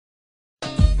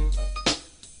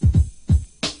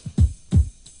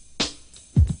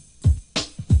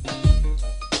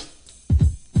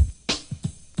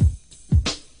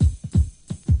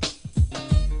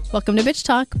Welcome to Bitch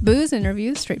Talk, booze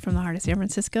interviews straight from the heart of San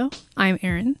Francisco. I'm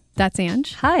Erin. That's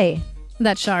Ange. Hi.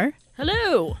 That's Shar.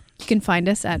 Hello. You can find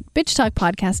us at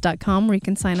bitchtalkpodcast.com where you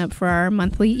can sign up for our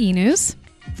monthly e-news.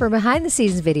 For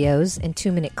behind-the-scenes videos and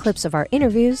 2-minute clips of our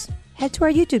interviews, head to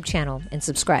our YouTube channel and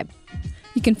subscribe.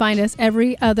 You can find us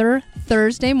every other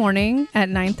Thursday morning at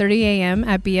 9:30 a.m.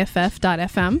 at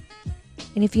bff.fm.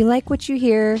 And if you like what you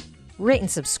hear, rate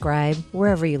and subscribe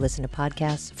wherever you listen to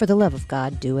podcasts. For the love of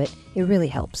God, do it. It really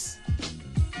helps.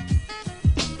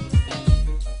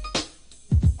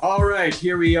 All right,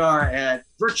 here we are at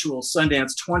Virtual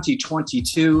Sundance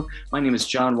 2022. My name is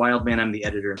John Wildman. I'm the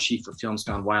editor-in-chief for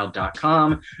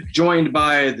FilmsGoneWild.com, joined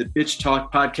by the Bitch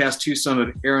Talk podcast twosome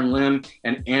of Erin Lim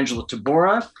and Angela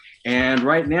Tabora. And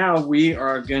right now we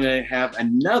are going to have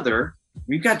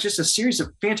we've got just a series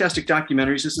of fantastic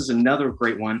documentaries. This is another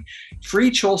great one. Free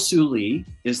Chol Soo Lee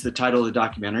is the title of the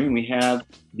documentary. And we have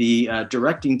the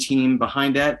directing team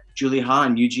behind that, Julie Ha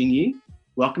and Eugene Yi.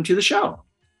 Welcome to the show.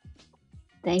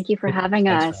 Thank you for having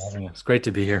us. It's great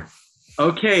to be here.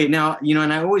 Okay, now,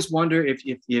 and I always wonder if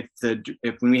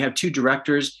when we have two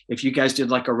directors, if you guys did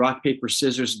like a rock, paper,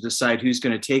 scissors to decide who's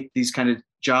going to take these kind of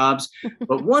jobs.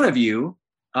 But one of you,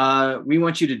 we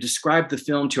want you to describe the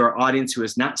film to our audience who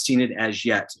has not seen it as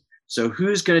yet. So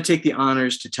who's going to take the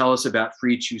honors to tell us about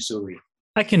Free Chol Soo Lee?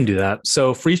 I can do that.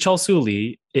 So Free Chol Soo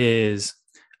Lee is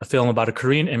a film about a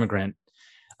Korean immigrant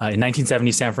in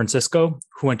 1970 San Francisco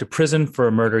who went to prison for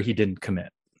a murder he didn't commit.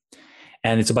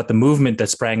 And it's about the movement that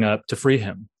sprang up to free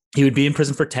him. He would be in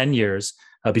prison for 10 years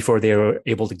before they were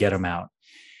able to get him out.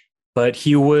 But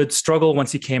he would struggle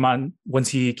once he came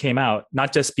out,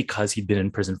 not just because he'd been in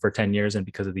prison for 10 years and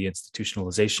because of the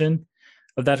institutionalization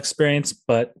of that experience,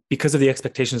 but because of the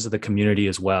expectations of the community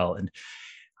as well, and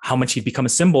how much he'd become a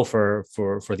symbol for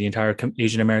the entire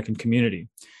Asian American community.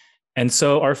 And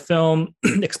so our film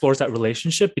explores that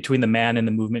relationship between the man and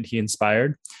the movement he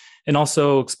inspired, and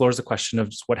also explores the question of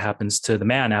just what happens to the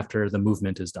man after the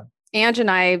movement is done. Ange and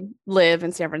I live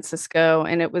in San Francisco,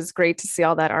 and it was great to see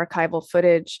all that archival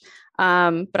footage.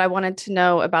 But I wanted to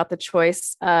know about the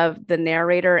choice of the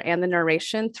narrator and the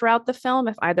narration throughout the film.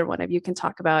 If either one of you can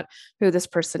talk about who this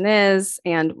person is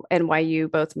and why you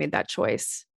both made that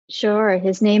choice. Sure.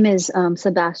 His name is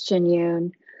Sebastian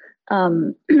Yoon.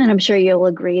 And I'm sure you'll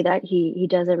agree that he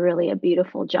does a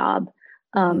beautiful job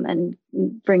and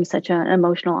brings such an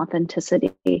emotional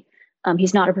authenticity.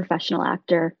 He's not a professional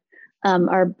actor.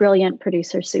 Our brilliant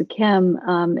producer, Sue Kim,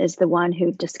 is the one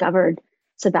who discovered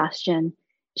Sebastian.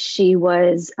 She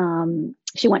went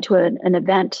to an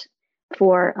event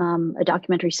for a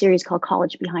documentary series called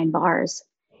College Behind Bars.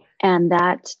 And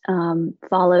that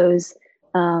follows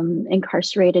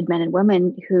incarcerated men and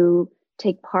women who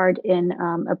take part in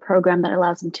a program that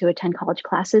allows them to attend college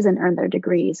classes and earn their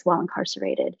degrees while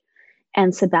incarcerated.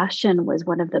 And Sebastian was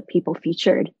one of the people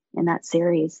featured in that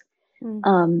series.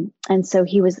 And so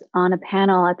he was on a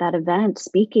panel at that event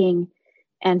speaking,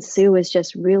 and Sue was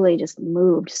just really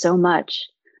moved so much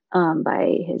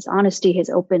by his honesty, his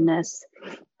openness.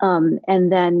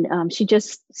 And then she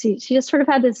just sort of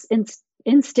had this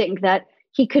instinct that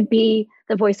he could be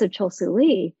the voice of Chol Soo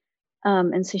Lee.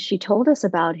 And so she told us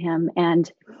about him,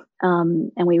 and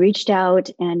we reached out,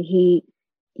 and he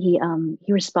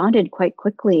responded quite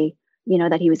quickly,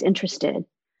 that he was interested.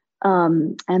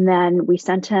 And then we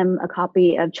sent him a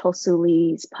copy of Chol Soo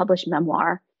Lee's published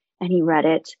memoir, and he read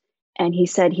it, and he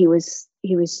said he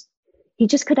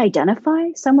just could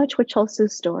identify so much with Chol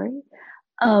Soo's story.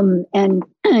 And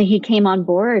he came on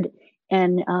board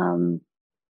and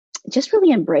just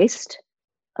really embraced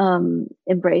the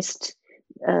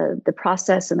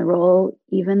process and the role,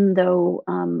 even though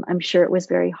I'm sure it was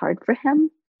very hard for him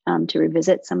to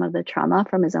revisit some of the trauma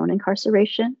from his own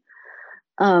incarceration.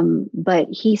 But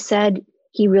he said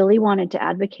he really wanted to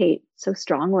advocate so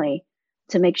strongly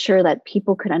to make sure that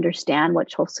people could understand what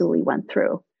Chol Soo Lee went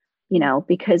through,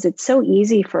 because it's so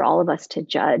easy for all of us to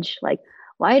judge, like,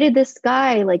 why did this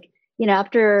guy,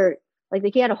 after,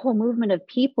 he had a whole movement of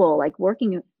people,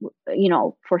 working,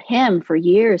 for him for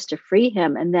years to free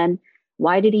him. And then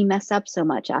why did he mess up so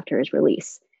much after his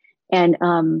release? And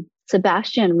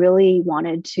Sebastian really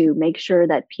wanted to make sure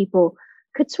that people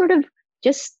could sort of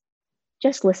just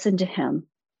listen to him,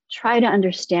 try to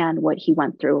understand what he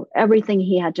went through, everything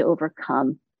he had to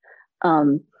overcome,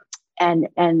 and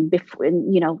before,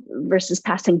 versus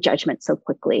passing judgment so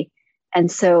quickly.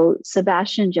 And so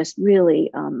Sebastian just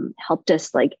really helped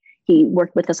us. He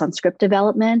worked with us on script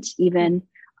development, even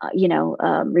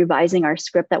revising our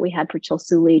script that we had for Chol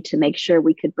Soo Lee to make sure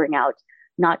we could bring out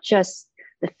not just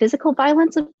the physical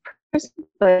violence of person,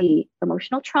 but the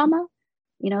emotional trauma,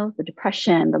 the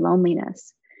depression, the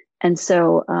loneliness. And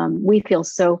so we feel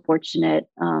so fortunate.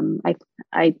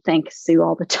 I thank Sue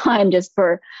all the time just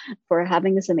for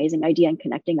having this amazing idea and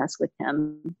connecting us with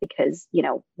him, because, you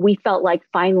know, we felt like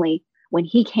finally when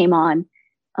he came on,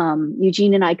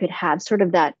 Eugene and I could have sort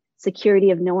of that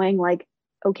security of knowing, like,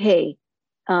 okay,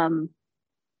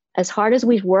 as hard as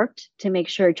we've worked to make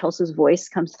sure Chol Soo's voice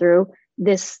comes through,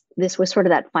 this was sort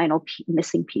of that final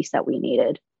missing piece that we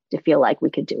needed to feel like we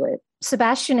could do it.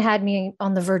 Sebastian had me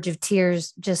on the verge of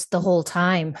tears just the whole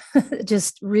time.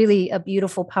 Just really a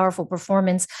beautiful, powerful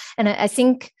performance. And I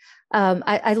think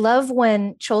I love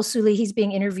when Chol Soo Lee, he's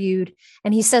being interviewed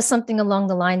and he says something along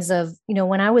the lines of, you know,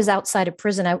 when I was outside of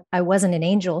prison, I wasn't an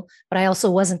angel, but I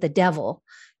also wasn't the devil,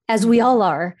 as we all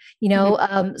are, you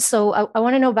know. So I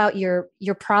want to know about your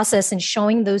process in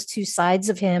showing those two sides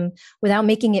of him without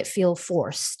making it feel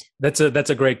forced. That's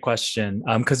a great question,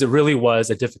 because it really was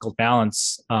a difficult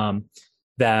balance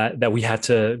that we had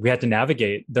to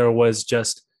navigate. There was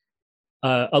just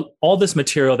all this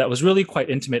material that was really quite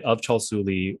intimate of Chol Soo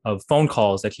Lee, of phone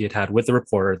calls that he had with the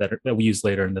reporter that we used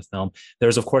later in the film.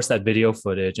 There's of course that video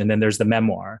footage, and then there's the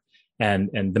memoir, and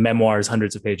the memoir is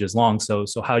hundreds of pages long. So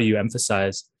how do you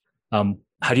emphasize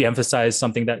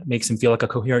something that makes him feel like a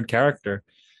coherent character?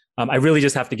 I really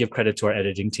just have to give credit to our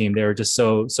editing team. They were just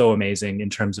so amazing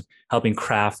in terms of helping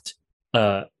craft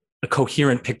a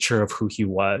coherent picture of who he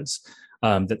was.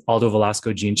 That Aldo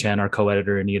Velasco, Jean Chan, our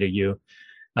co-editor, Anita Yu.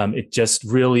 It just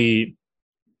really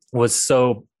was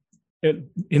so.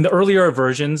 In the earlier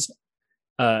versions,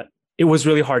 it was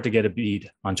really hard to get a bead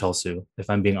on Chol Soo, if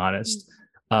I'm being honest.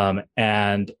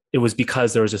 And it was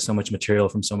because there was just so much material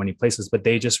from so many places, but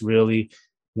they just really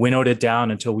winnowed it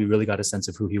down until we really got a sense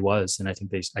of who he was. And I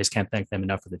think I just can't thank them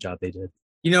enough for the job they did.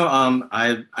 You know,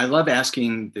 I love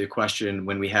asking the question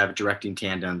when we have directing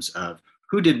tandems of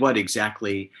who did what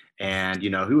exactly, and, you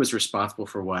know, who was responsible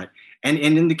for what. And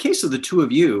in the case of the two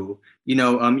of you,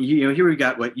 here we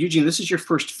got Eugene, this is your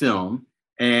first film,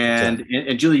 and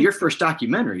Julie, your first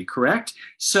documentary, correct?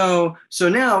 So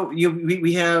now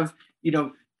we have,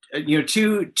 two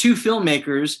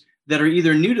filmmakers that are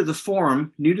either new to the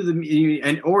form,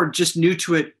 or just new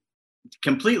to it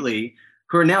completely,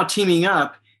 who are now teaming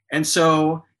up. And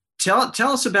so tell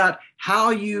us about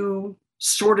how you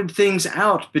sorted things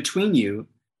out between you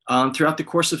throughout the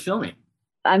course of filming.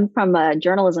 I'm from a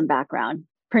journalism background,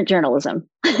 print journalism.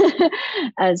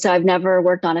 And so I've never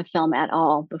worked on a film at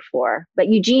all before. But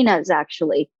Eugene has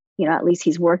actually, at least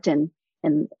he's worked in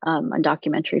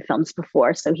documentary films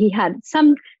before. So he had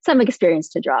some experience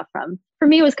to draw from. For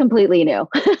me, it was completely new.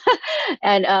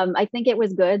 And I think it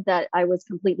was good that I was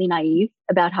completely naive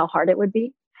about how hard it would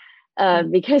be.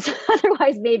 Because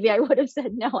otherwise maybe I would have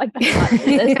said, no, I better not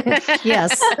do this.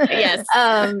 Yes. Yes.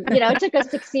 It took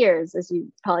us 6 years, as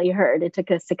you probably heard. It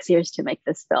took us 6 years to make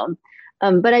this film.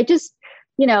 But I just,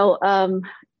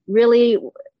 really,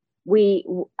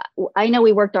 I know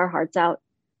we worked our hearts out.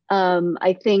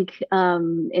 I think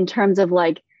in terms of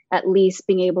at least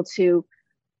being able to,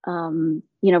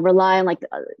 rely on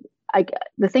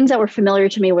the things that were familiar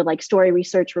to me were story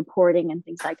research, reporting, and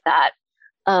things like that.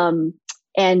 But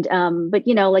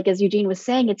as Eugene was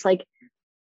saying, it's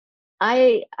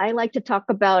I like to talk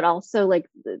about also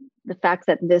the fact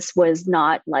that this was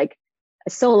not a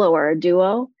solo or a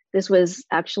duo. This was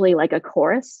actually a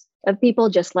chorus of people,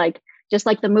 just like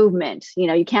the movement.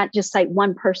 You can't just cite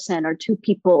one person or two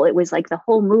people. It was the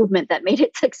whole movement that made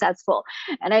it successful.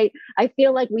 And I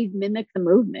feel like we've mimicked the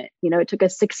movement. It took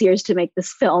us 6 years to make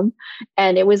this film.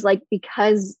 And it was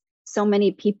because so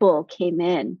many people came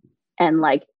in and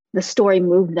the story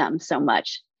moved them so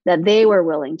much that they were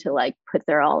willing to put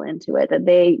their all into it, that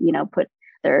they, put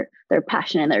their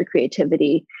passion and their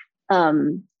creativity.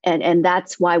 And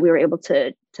that's why we were able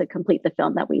to complete the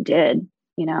film that we did,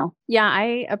 Yeah,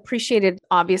 I appreciated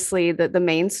obviously the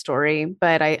main story,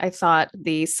 but I thought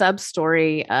the sub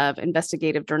story of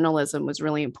investigative journalism was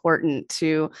really important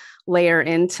to layer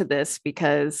into this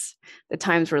because the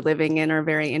times we're living in are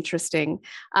very interesting.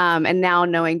 And now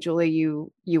knowing, Julie,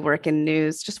 you work in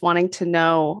news, just wanting to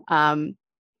know,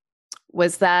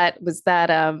 was that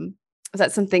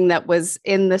something that was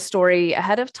in the story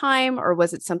ahead of time, or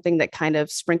was it something that kind of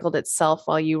sprinkled itself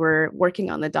while you were working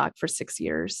on the doc for 6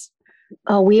 years?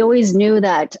 We always knew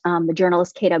that the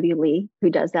journalist K.W. Lee, who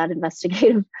does that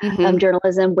investigative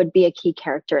journalism, would be a key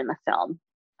character in the film.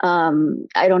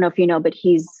 I don't know if you know, but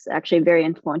he's actually a very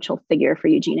influential figure for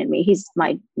Eugene and me. He's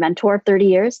my mentor of 30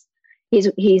 years.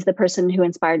 He's the person who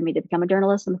inspired me to become a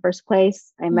journalist in the first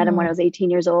place. I met him when I was 18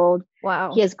 years old.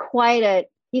 Wow. He's quite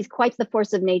the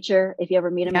force of nature. If you ever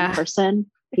meet him in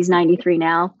person, he's 93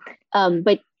 now.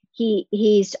 But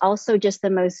he's also just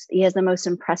he has the most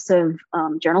impressive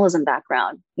journalism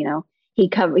background. You know,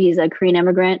 he's a Korean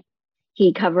immigrant.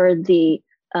 He covered the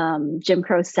Jim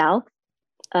Crow South,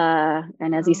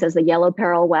 and as he says, the Yellow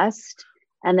Peril West.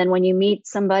 And then when you meet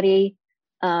somebody,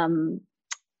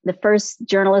 the first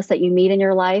journalist that you meet in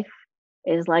your life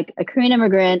is like a Korean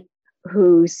immigrant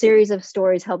whose series of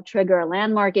stories helped trigger a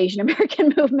landmark Asian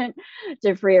American movement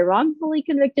to free a wrongfully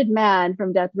convicted man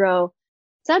from death row.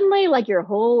 Suddenly, like, your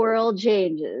whole world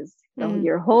changes,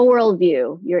 your whole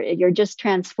worldview. You're just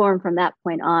transformed from that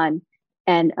point on.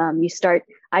 And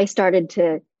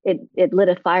it lit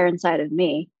a fire inside of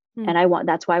me. And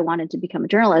that's why I wanted to become a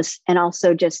journalist. And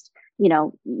also just, you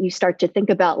know, you start to think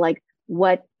about like,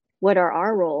 what are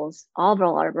our roles, all of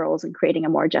our roles in creating a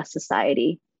more just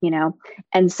society, you know?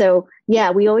 And so,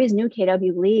 yeah, we always knew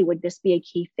KW Lee would just be a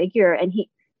key figure. And he,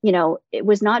 you know, it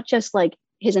was not just like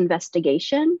his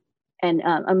investigation.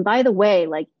 And by the way,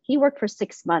 like, he worked for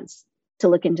 6 months to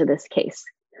look into this case,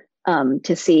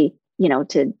 to see, you know,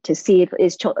 to see if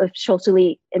Chol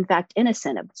Soo-lee in fact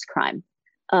innocent of this crime.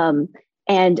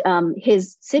 And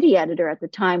his city editor at the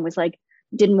time was like,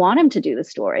 didn't want him to do the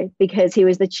story because he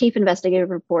was the chief investigative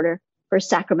reporter for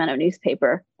Sacramento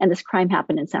newspaper, and this crime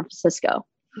happened in San Francisco.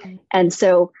 And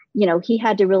so, you know, he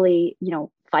had to really, you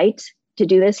know, fight to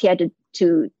do this. He had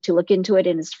to look into it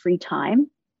in his free time,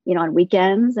 you know, on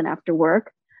weekends and after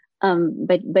work.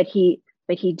 But he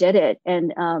did it.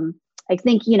 And I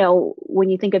think, you know, when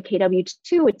you think of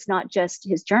KW2, it's not just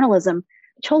his journalism.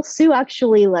 Chol Soo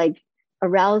actually like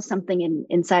aroused something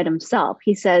inside himself.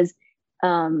 He says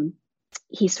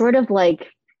he sort of like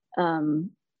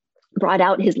brought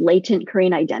out his latent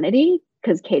Korean identity,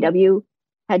 because KW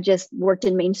had just worked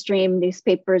in mainstream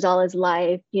newspapers all his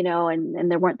life, you know, and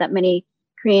there weren't that many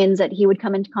Koreans that he would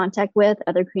come into contact with,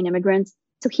 other Korean immigrants.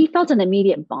 So he felt an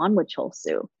immediate bond with Chol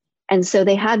Soo. And so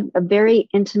they had a very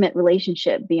intimate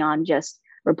relationship beyond just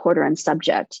reporter and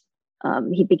subject.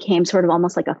 He became sort of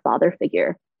almost like a father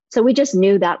figure. So we just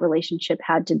knew that relationship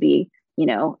had to be, you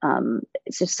know,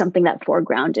 it's just something that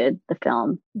foregrounded the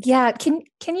film. Yeah. Can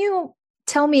you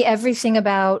tell me everything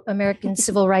about American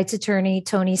civil rights attorney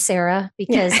Tony Serra?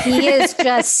 Because he is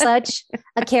just such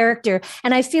a character.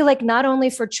 And I feel like not only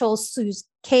for Chol Soo's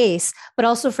case, but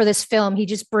also for this film, he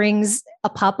just brings a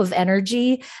pop of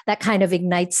energy that kind of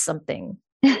ignites something.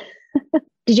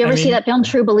 Did you ever see that film,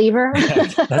 True Believer?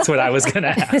 That's what I was going to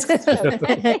ask.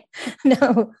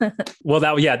 No. Well,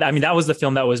 that was the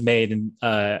film that was made in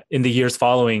the years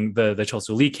following the Chol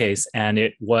Soo-lee case. And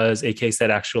it was a case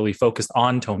that actually focused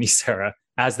on Tony Serra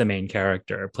as the main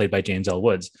character, played by James L.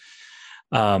 Woods.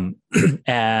 And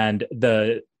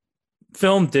the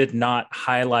film did not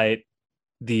highlight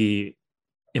the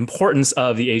importance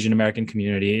of the Asian American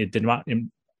community. It did not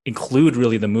include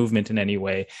really the movement in any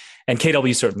way. And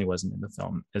KW certainly wasn't in the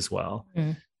film as well.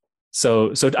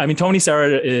 So I mean, Tony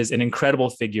Serra is an incredible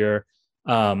figure.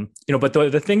 You know, but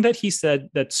the thing that he said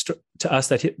that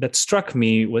struck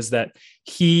me was that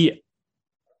he,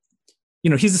 you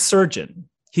know, he's a surgeon.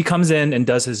 He comes in and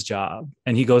does his job,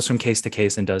 and he goes from case to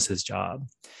case and does his job.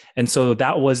 And so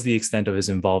that was the extent of his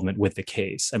involvement with the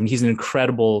case. I mean, he's an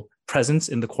incredible presence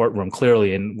in the courtroom,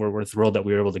 clearly, and we're thrilled that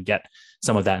we were able to get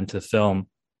some of that into the film.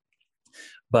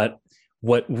 But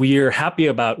what we're happy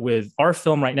about with our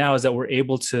film right now is that we're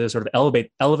able to sort of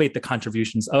elevate the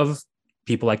contributions of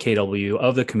people like KW,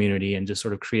 of the community, and just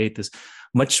sort of create this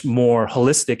much more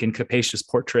holistic and capacious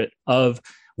portrait of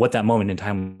what that moment in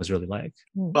time was really like.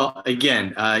 Well,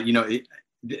 again, you know,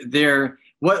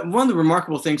 one of the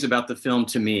remarkable things about the film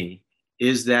to me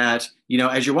is that, you know,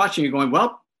 as you're watching, you're going,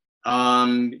 well,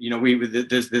 you know,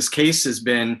 this case has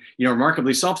been, you know,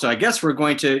 remarkably solved. So I guess we're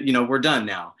going to, you know, we're done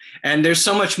now. And there's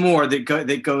so much more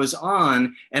that goes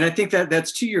on. And I think that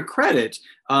that's to your credit,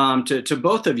 to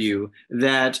both of you,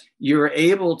 that you're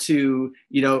able to,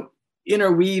 you know,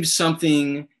 interweave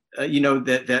something, you know,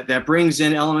 that brings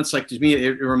in elements like, to me,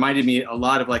 it reminded me a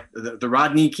lot of like the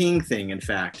Rodney King thing, in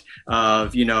fact,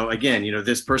 of, you know, again, you know,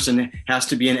 this person has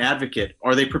to be an advocate.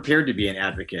 Are they prepared to be an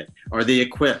advocate? Are they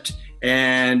equipped?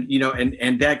 And, you know,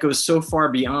 and that goes so far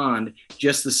beyond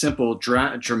just the simple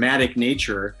dramatic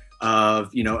nature of,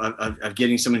 you know, of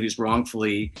getting someone who's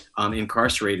wrongfully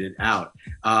incarcerated out.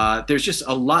 There's just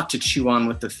a lot to chew on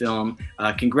with the film.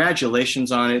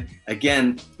 Congratulations on it.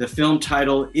 Again, the film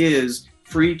title is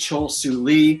Free Chol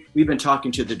Soo-lee. We've been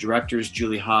talking to the directors,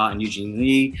 Julie Ha and Eugene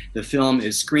Lee. The film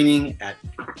is screening at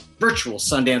Virtual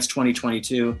Sundance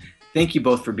 2022. Thank you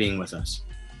both for being with us.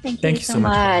 Thank you so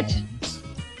much.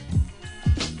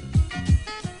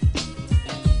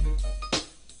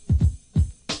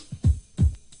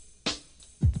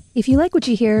 If you like what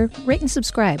you hear, rate and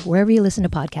subscribe wherever you listen to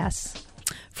podcasts.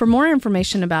 For more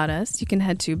information about us, you can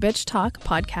head to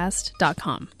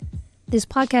bitchtalkpodcast.com. This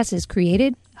podcast is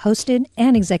created, hosted,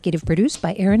 and executive produced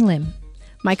by Aaron Lim.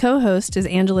 My co-host is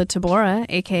Angela Tabora,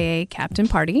 aka Captain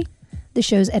Party. The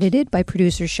show's edited by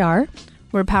producer Shar.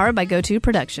 We're powered by GoTo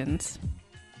Productions.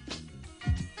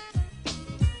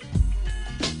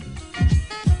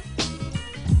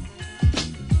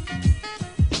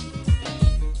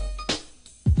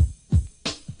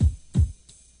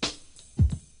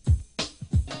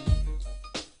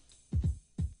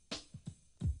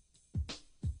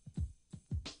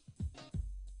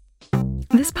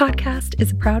 This podcast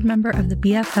is a proud member of the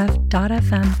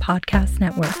BFF.FM podcast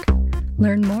network.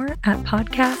 Learn more at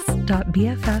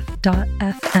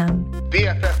podcasts.bff.fm.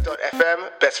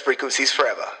 BFF.FM, best frequencies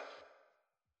forever.